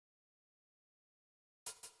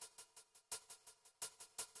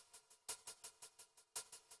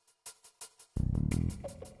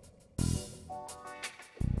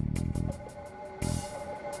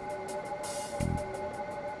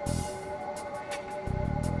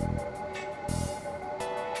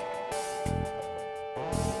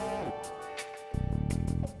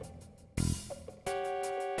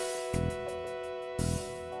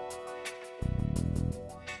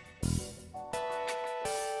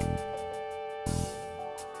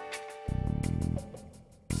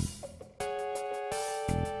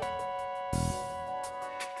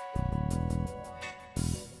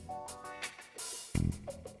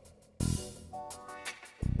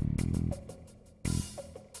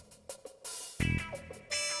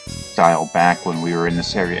hostile back when we were in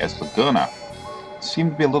this area as Laguna.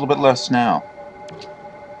 Seemed to be a little bit less now.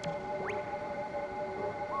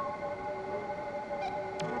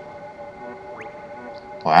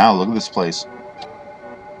 Wow, look at this place.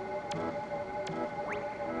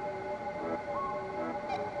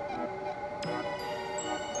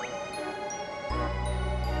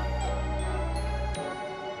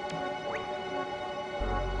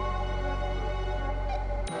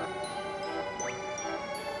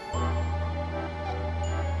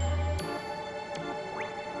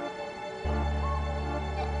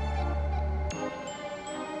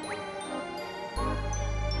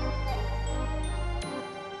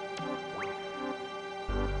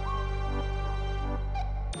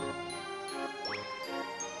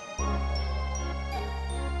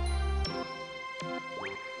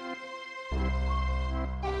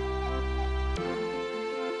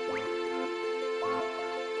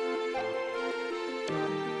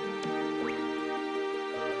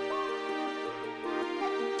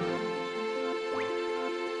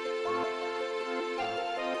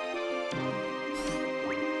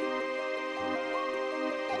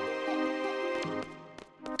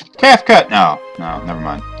 Calf cut! No, never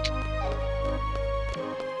mind.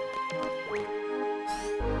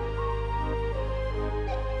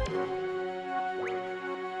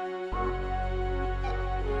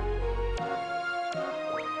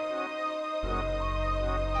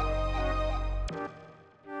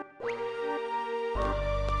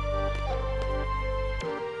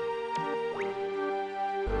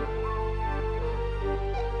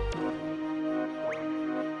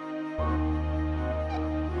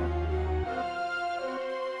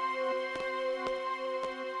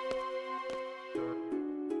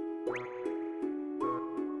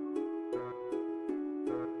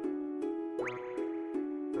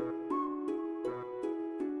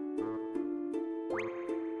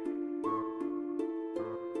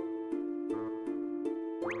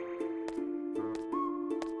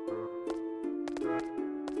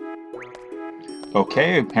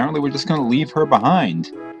 Okay, apparently we're just gonna leave her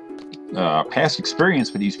behind. Past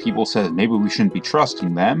experience with these people says maybe we shouldn't be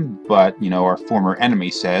trusting them, but, you know, our former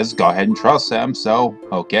enemy says go ahead and trust them, so,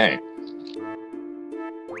 okay.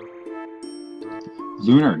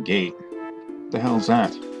 Lunar Gate. What the hell is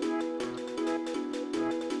that?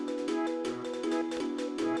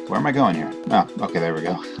 Where am I going here? Oh, okay, there we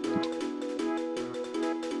go.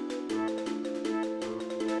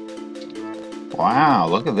 Wow,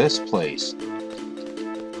 look at this place.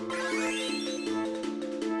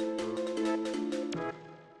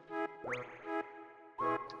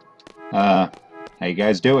 How you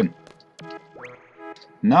guys doing?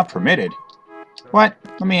 Not permitted? What?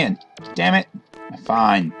 Let me in. Damn it.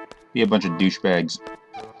 Fine. Be a bunch of douchebags.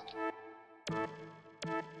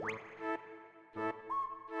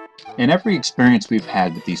 And every experience we've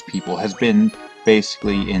had with these people has been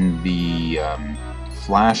basically in the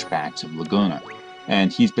flashbacks of Laguna.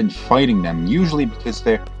 And he's been fighting them, usually because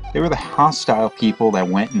they were the hostile people that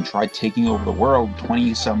went and tried taking over the world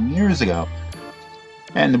 20-some years ago.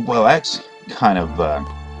 And, well, that's kind of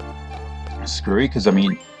screwy, because, I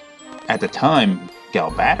mean, at the time,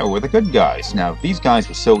 Galbata were the good guys. Now, if these guys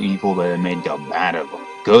were so evil that it made Galbata look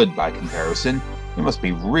good by comparison, there must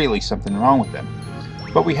be really something wrong with them.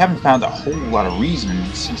 But we haven't found a whole lot of reason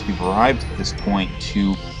since we've arrived at this point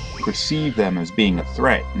to perceive them as being a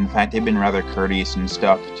threat. In fact, they've been rather courteous and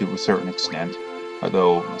stuff to a certain extent,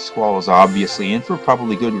 although Squall is obviously, and for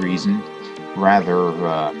probably good reason,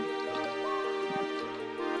 rather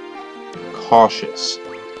cautious.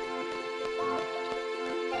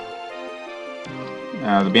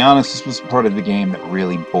 To be honest, this was part of the game that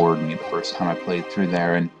really bored me the first time I played through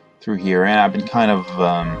there and through here, and I've been kind of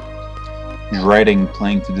dreading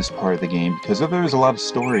playing through this part of the game because there's a lot of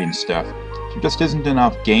story and stuff. There just isn't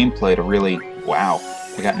enough gameplay to really, wow,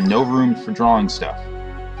 I got no room for drawing stuff.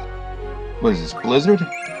 What is this, Blizzard?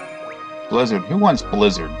 Blizzard, who wants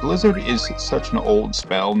Blizzard? Blizzard is such an old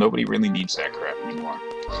spell, nobody really needs that crap anymore.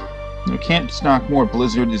 We can't stock more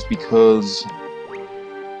Blizzard is because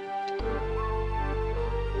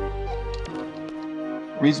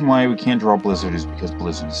the reason why we can't draw Blizzard is because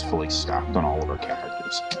Blizzard is fully stocked on all of our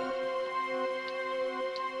characters.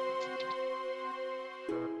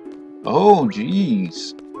 Oh,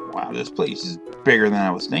 jeez. Wow, this place is bigger than I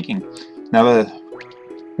was thinking. Now,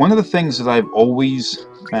 one of the things that I've always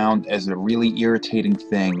found as a really irritating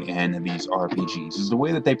thing in these RPGs is the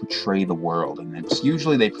way that they portray the world. And it's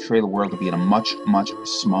usually they portray the world to be a much, much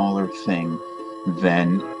smaller thing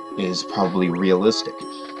than is probably realistic.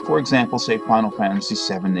 For example, say Final Fantasy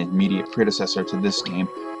VII, the immediate predecessor to this game,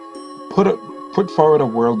 put put forward a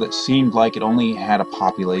world that seemed like it only had a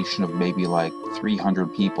population of maybe like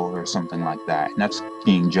 300 people or something like that, and that's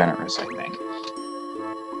being generous, I think.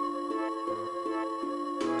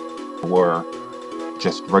 Were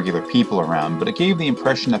just regular people around, but it gave the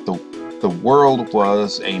impression that the world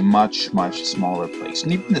was a much, much smaller place.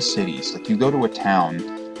 And even the cities, like you go to a town,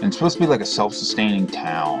 and it's supposed to be like a self-sustaining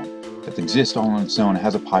town that exists all on its own,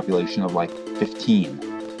 has a population of like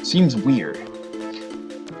 15. Seems weird.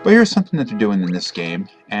 But here's something that they're doing in this game,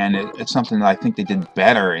 and it's something that I think they did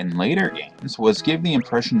better in later games, was give the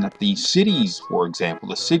impression that the cities, for example,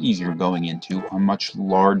 the cities you're going into are much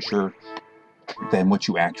larger than what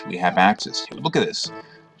you actually have access to. Look at this.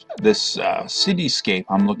 This cityscape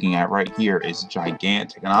I'm looking at right here is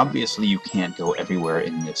gigantic, and obviously you can't go everywhere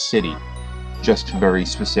in this city. Just very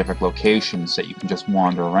specific locations that you can just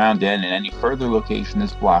wander around in, and any further location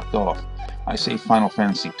is blocked off. I say Final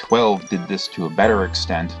Fantasy XII did this to a better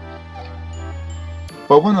extent.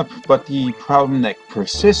 But the problem that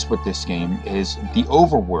persists with this game is the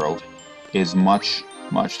overworld is much,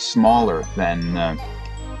 much smaller than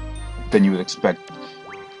you would expect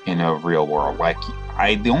in a real world. Like,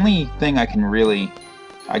 the only thing I can really...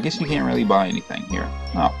 I guess you can't really buy anything here.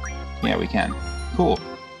 Oh, yeah, we can. Cool.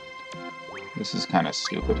 This is kind of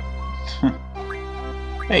stupid.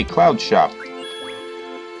 Hey, Cloud Shop.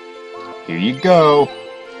 Here you go.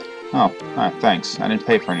 Oh, thanks. I didn't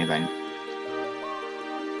pay for anything.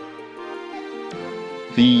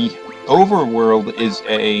 The overworld is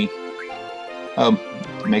a...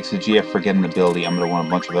 makes the GF forget an ability. I'm going to want a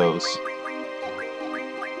bunch of those.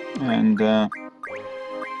 And,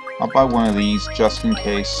 I'll buy one of these just in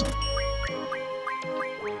case.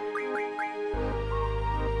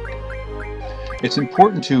 It's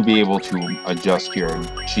important to be able to adjust your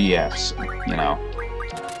GFs, you know.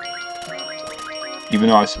 Even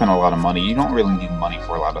though I spent a lot of money, you don't really need money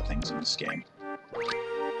for a lot of things in this game.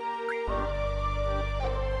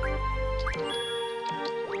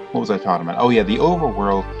 What was I talking about? Oh yeah, the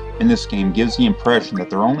overworld in this game gives the impression that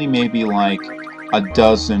there are only maybe like a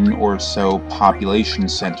dozen or so population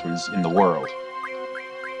centers in the world.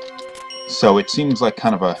 So it seems like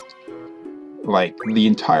kind of a... like, the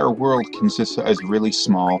entire world consists as really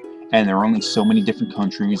small, and there are only so many different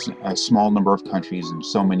countries, a small number of countries, and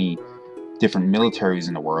so many different militaries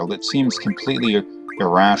in the world. It seems completely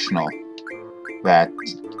irrational that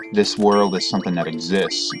this world is something that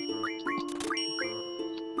exists.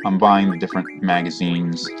 I'm buying the different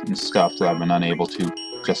magazines and stuff that I've been unable to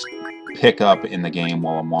just pick up in the game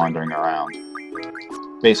while I'm wandering around.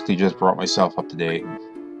 Basically just brought myself up to date.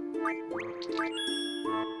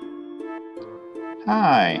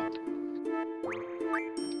 Hi!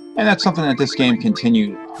 And that's something that this game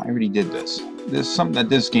continued. I already did this. This is something that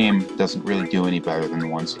this game doesn't really do any better than the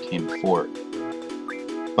ones that came before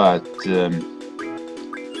it. But,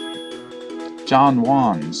 John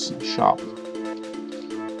Wan's shop.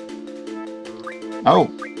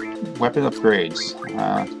 Oh! Weapon upgrades.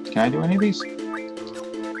 Can I do any of these?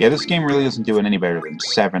 Yeah, this game really doesn't do it any better than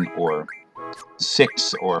 7 or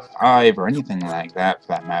 6 or 5 or anything like that, for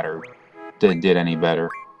that matter, did any better.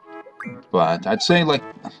 But I'd say, like,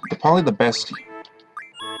 probably the best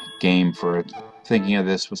game for thinking of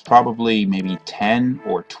this was probably maybe 10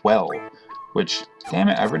 or 12, which, damn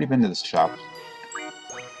it, I've already been to this shop.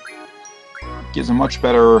 Gives a much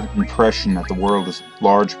better impression that the world is a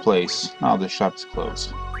large place. Oh, this shop's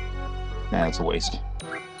closed. Yeah, that's a waste.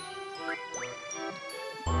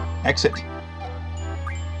 Exit.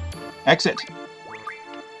 Exit.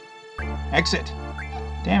 Exit.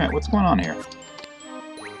 Damn it, what's going on here?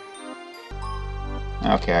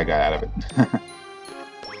 Okay, I got out of it.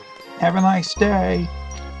 Have a nice day.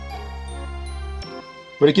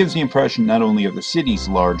 But it gives the impression not only of the cities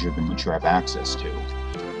larger than what you have access to,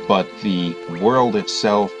 but the world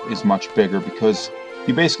itself is much bigger because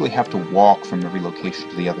you basically have to walk from every location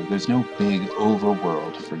to the other. There's no big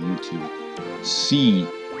overworld for you to see,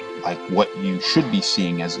 like, what you should be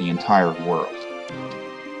seeing as the entire world.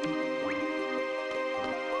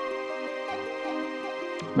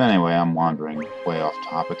 But anyway, I'm wandering way off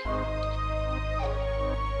topic.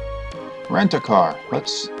 Rent a car.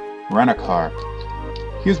 Let's rent a car.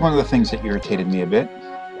 Here's one of the things that irritated me a bit.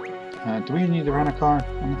 Do we need to rent a car?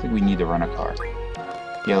 I don't think we need to rent a car.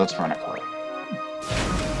 Yeah, let's rent a car.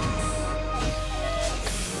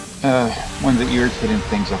 One of the irritating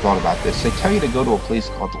things I thought about this, they tell you to go to a place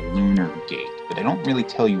called the Lunar Gate, but they don't really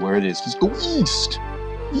tell you where it is. Just go east!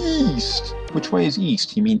 East! Which way is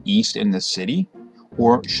east? You mean east in the city?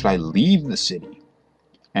 Or should I leave the city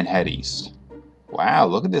and head east? Wow,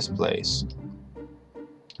 look at this place.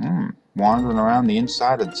 wandering around the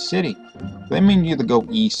inside of the city. They mean you to go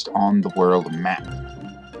east on the world map.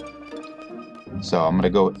 So I'm going to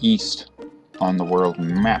go east on the world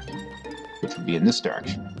map, which would be in this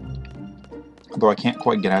direction. Although I can't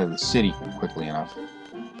quite get out of the city quickly enough.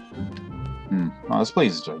 Well, this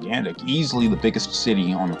place is gigantic. Easily the biggest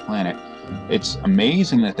city on the planet. It's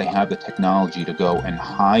amazing that they have the technology to go and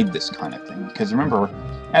hide this kind of thing. Because remember,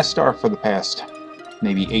 Estar for the past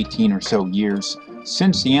maybe 18 or so years,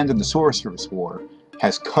 since the end of the Sorcerer's War,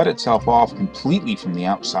 has cut itself off completely from the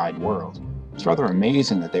outside world. It's rather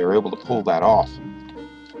amazing that they were able to pull that off.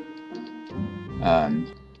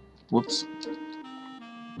 Whoops.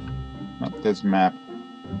 Oh, there's a map.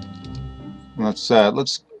 Let's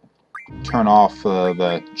turn off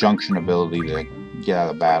the junction ability to get out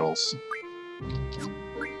of battles.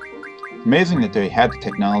 Amazing that they had the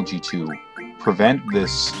technology to prevent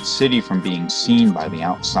this city from being seen by the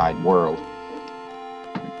outside world.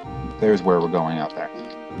 There's where we're going out there.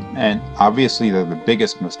 And obviously they're the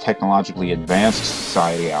biggest, most technologically advanced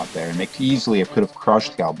society out there, and they easily could have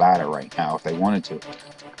crushed Galbata right now if they wanted to.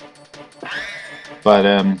 But,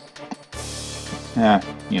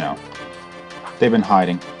 you know, they've been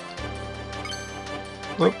hiding.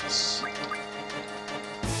 Whoops.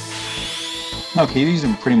 Okay, these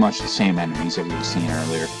are pretty much the same enemies that we've seen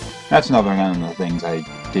earlier. That's another one of the things I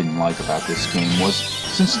didn't like about this game, was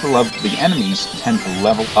since the enemies tend to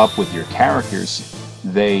level up with your characters,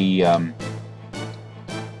 they,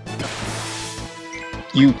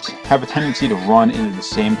 you have a tendency to run into the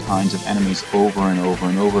same kinds of enemies over and over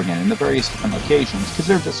and over again in the various different locations, because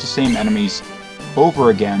they're just the same enemies over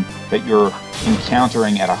again that you're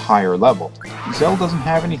encountering at a higher level. Zell doesn't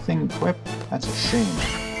have anything equipped? That's a shame.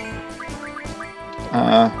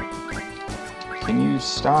 Can you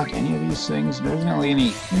stock any of these things? There isn't really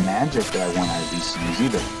any magic that I want out of these things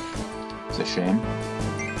either. It's a shame.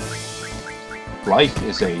 Life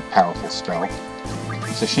is a powerful spell.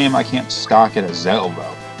 It's a shame I can't stock it as Zell,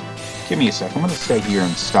 though. Give me a sec. I'm going to stay here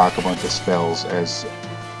and stock a bunch of spells as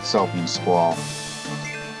Selfie and Squall.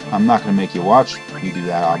 I'm not going to make you watch me do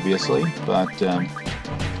that, obviously, but,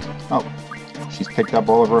 oh, she's picked up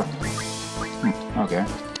all of her... okay.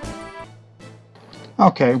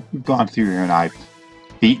 Okay, we've gone through here and I've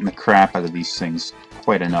beaten the crap out of these things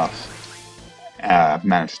quite enough. I've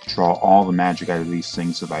managed to draw all the magic out of these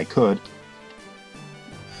things that I could.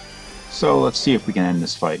 So let's see if we can end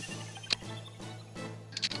this fight.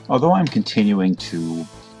 Although I'm continuing to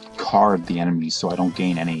card the enemies so I don't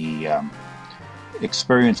gain any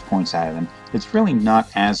experience points out of them, it's really not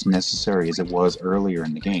as necessary as it was earlier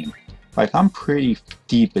in the game. Like, I'm pretty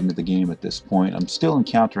deep into the game at this point. I'm still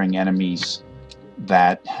encountering enemies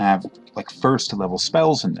that have like first level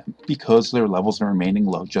spells in them because their levels are remaining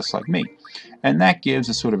low just like me. And that gives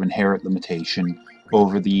a sort of inherent limitation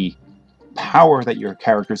over the power that your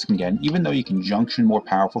characters can get. Even though you can junction more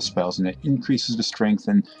powerful spells and it increases the strength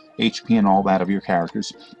and HP and all that of your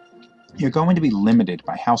characters, you're going to be limited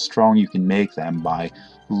by how strong you can make them by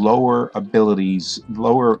lower abilities,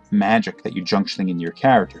 lower magic that you're junctioning in your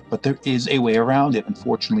character. But there is a way around it.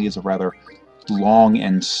 Unfortunately, it's a rather long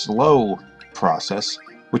and slow process,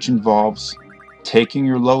 which involves taking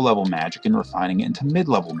your low-level magic and refining it into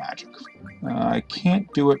mid-level magic. I can't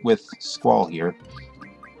do it with Squall here.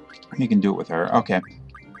 You can do it with her. Okay.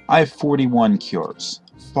 I have 41 cures.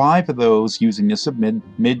 5 of those, using this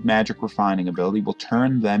mid-magic refining ability, will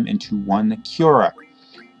turn them into 1 cura.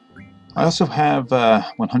 I also have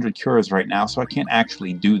 100 cures right now, so I can't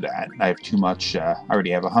actually do that. I have too much. I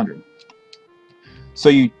already have 100. So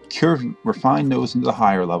you refine those into the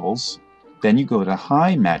higher levels. Then you go to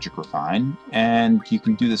high magic refine, and you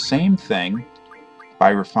can do the same thing by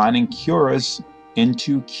refining curas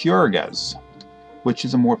into curagas, which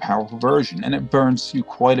is a more powerful version, and it burns through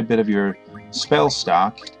quite a bit of your spell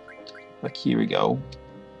stock. Like, here we go.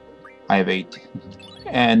 I have 8.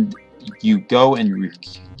 And you go and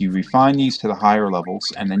you refine these to the higher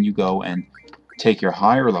levels, and then you go and take your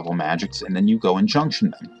higher level magics, and then you go and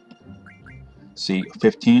junction them. See,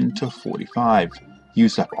 15 to 45.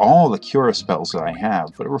 Used up all the cura spells that I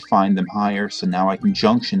have, but refined them higher, so now I can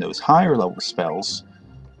junction those higher level spells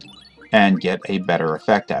and get a better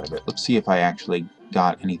effect out of it. Let's see if I actually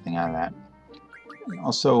got anything out of that.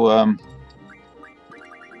 Also,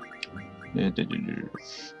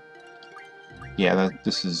 yeah,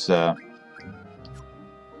 this is,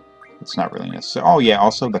 it's not really necessary. Oh yeah,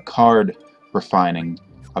 also the card refining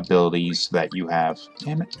abilities that you have.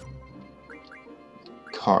 Damn it.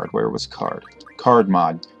 Card, where was card? Card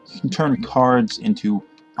mod. You can turn cards into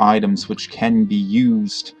items which can be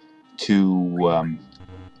used to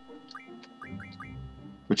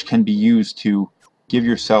give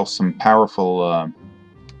yourself some powerful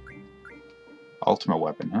ultimate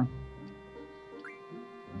weapon, huh?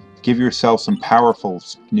 Give yourself some powerful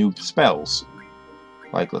new spells.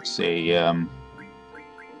 Like, let's say,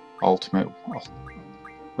 ultimate...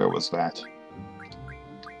 Where was that?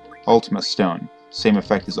 Ultima Stone. Same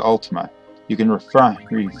effect as Ultima. You can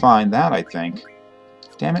refine that, I think.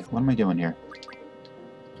 Damn it, what am I doing here?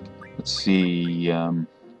 Let's see,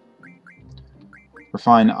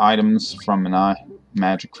 refine items from an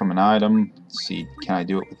magic from an item. Let's see, can I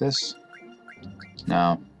do it with this?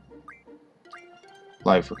 No.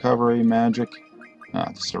 Life recovery magic. Oh,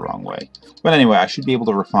 this is the wrong way. But anyway, I should be able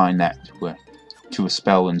to refine that to a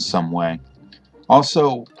spell in some way.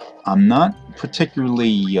 Also, I'm not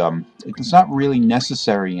particularly, it's not really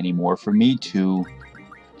necessary anymore for me to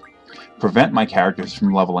prevent my characters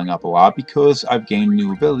from leveling up a lot because I've gained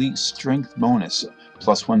new ability, Strength bonus,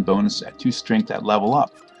 +1 bonus to strength at level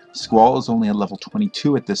up. Squall is only at level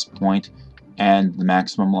 22 at this point, and the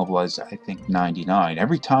maximum level is, I think, 99.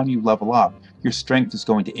 Every time you level up, your strength is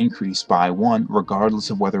going to increase by 1, regardless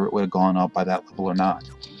of whether it would have gone up by that level or not.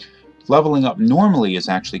 Leveling up normally is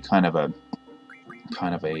actually kind of a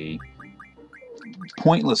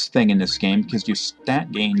pointless thing in this game because your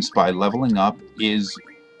stat gains by leveling up is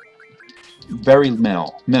very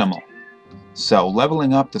minimal. So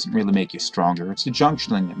leveling up doesn't really make you stronger. It's the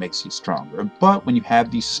junctioning that makes you stronger. But when you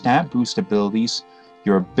have these stat boost abilities,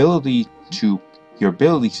 your abilities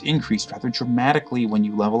increase rather dramatically when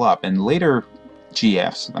you level up. And later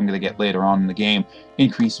GFs, I'm going to get later on in the game,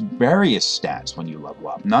 increase various stats when you level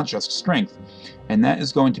up, not just strength. And that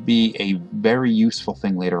is going to be a very useful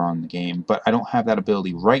thing later on in the game, but I don't have that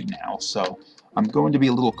ability right now, so I'm going to be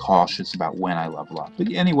a little cautious about when I level up.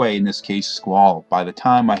 But anyway, in this case, Squall, by the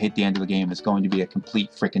time I hit the end of the game, is going to be a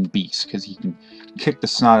complete frickin' beast, because he can kick the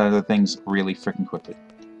snot out of things really frickin' quickly.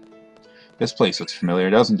 This place looks familiar,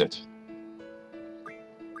 doesn't it?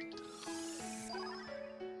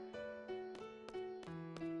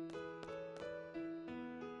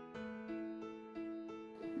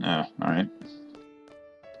 Alright.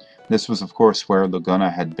 This was, of course, where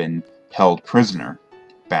Riona had been held prisoner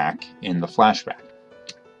back in the flashback.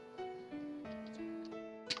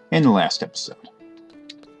 In the last episode.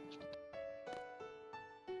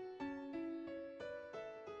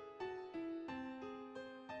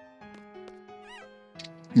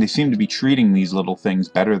 They seem to be treating these little things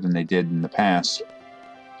better than they did in the past.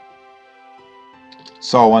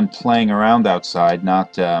 Saw one playing around outside,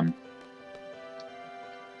 not,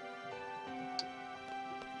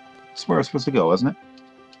 That's where I was supposed to go, wasn't it?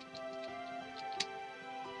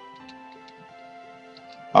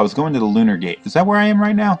 I was going to the Lunar Gate. Is that where I am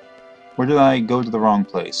right now? Or did I go to the wrong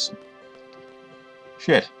place?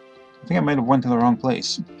 Shit. I think I might have went to the wrong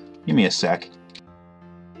place. Give me a sec.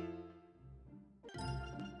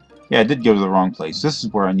 Yeah, I did go to the wrong place. This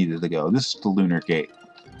is where I needed to go. This is the Lunar Gate.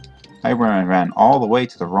 I ran all the way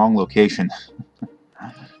to the wrong location.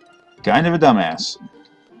 Kind of a dumbass.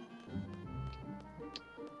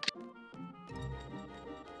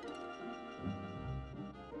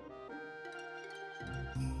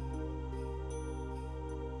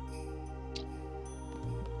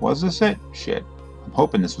 Was this it? Shit. I'm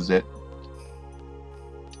hoping this was it.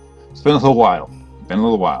 It's been a little while. Been a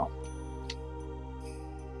little while.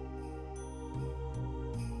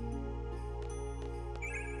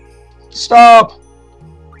 Stop!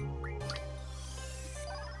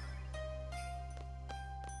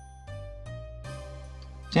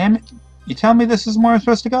 Damn it. You tell me this is where I'm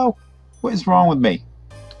supposed to go? What is wrong with me?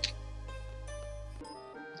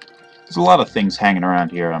 There's a lot of things hanging around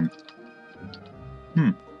here.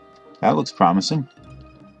 That looks promising.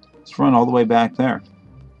 Let's run all the way back there.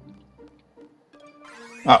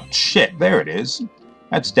 Oh, shit, there it is.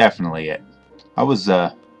 That's definitely it. There's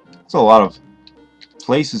a lot of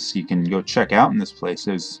places you can go check out in this place.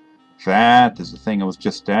 There's the thing I was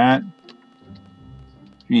just at.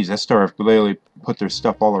 Jeez, Estar have clearly put their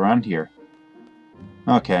stuff all around here.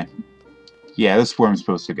 Okay. Yeah, this is where I'm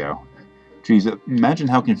supposed to go. Jeez, imagine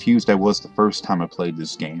how confused I was the first time I played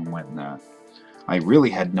this game when, I really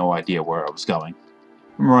had no idea where I was going.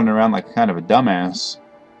 I'm running around like kind of a dumbass.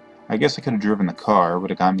 I guess I could have driven the car. It would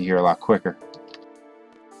have got me here a lot quicker.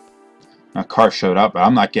 A car showed up, but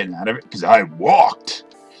I'm not getting out of it because I walked.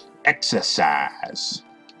 Exercise.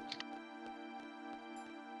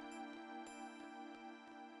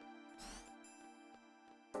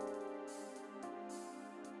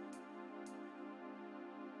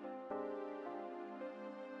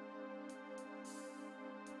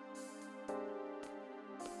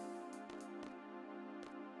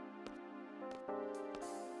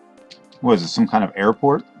 What is it, some kind of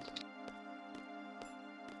airport?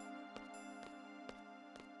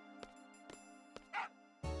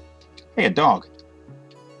 Hey, a dog.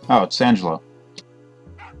 Oh, it's Angelo.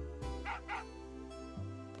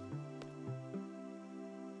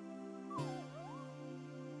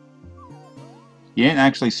 You didn't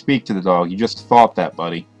actually speak to the dog, you just thought that,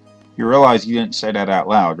 buddy. You realize you didn't say that out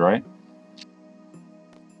loud, right?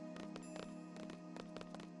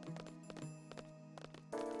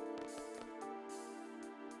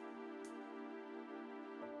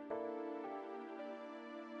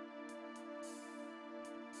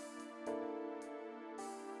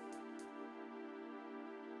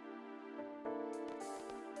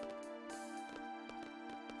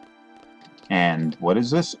 And what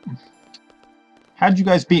is this? How'd you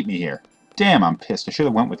guys beat me here? Damn, I'm pissed. I should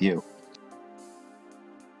have went with you.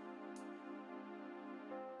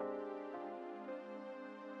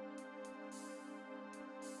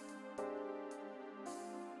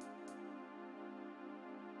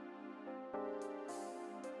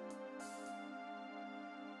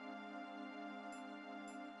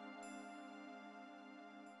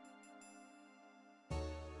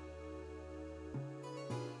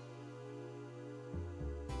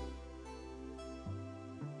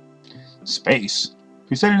 Space?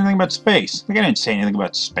 Who said anything about space? I didn't say anything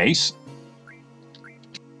about space.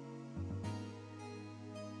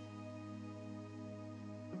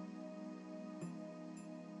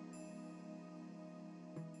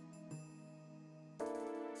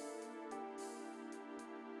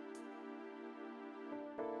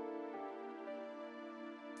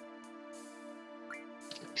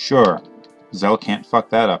 Sure. Zell can't fuck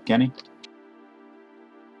that up, can he?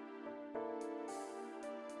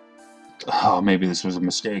 Oh, maybe this was a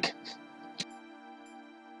mistake.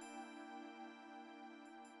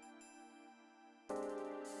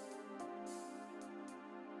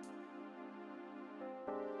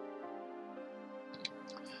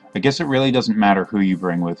 I guess it really doesn't matter who you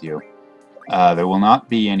bring with you. There will not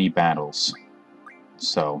be any battles.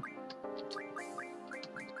 So...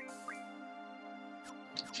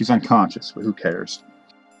 She's unconscious, but who cares?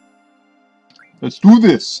 Let's do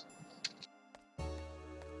this!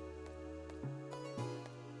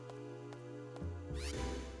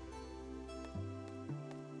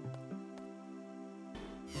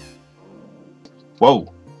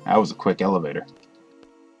 Whoa, that was a quick elevator.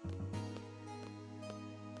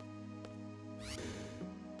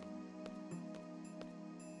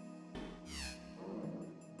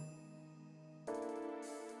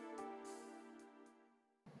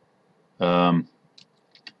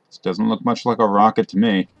 This doesn't look much like a rocket to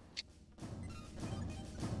me.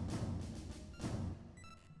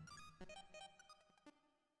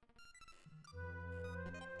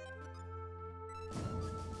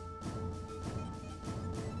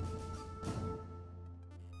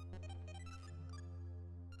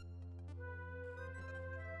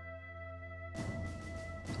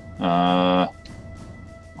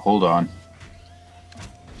 Hold on.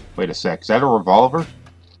 Wait a sec, is that a revolver?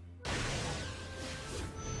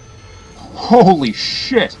 Holy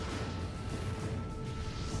shit!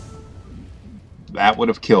 That would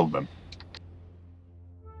have killed them.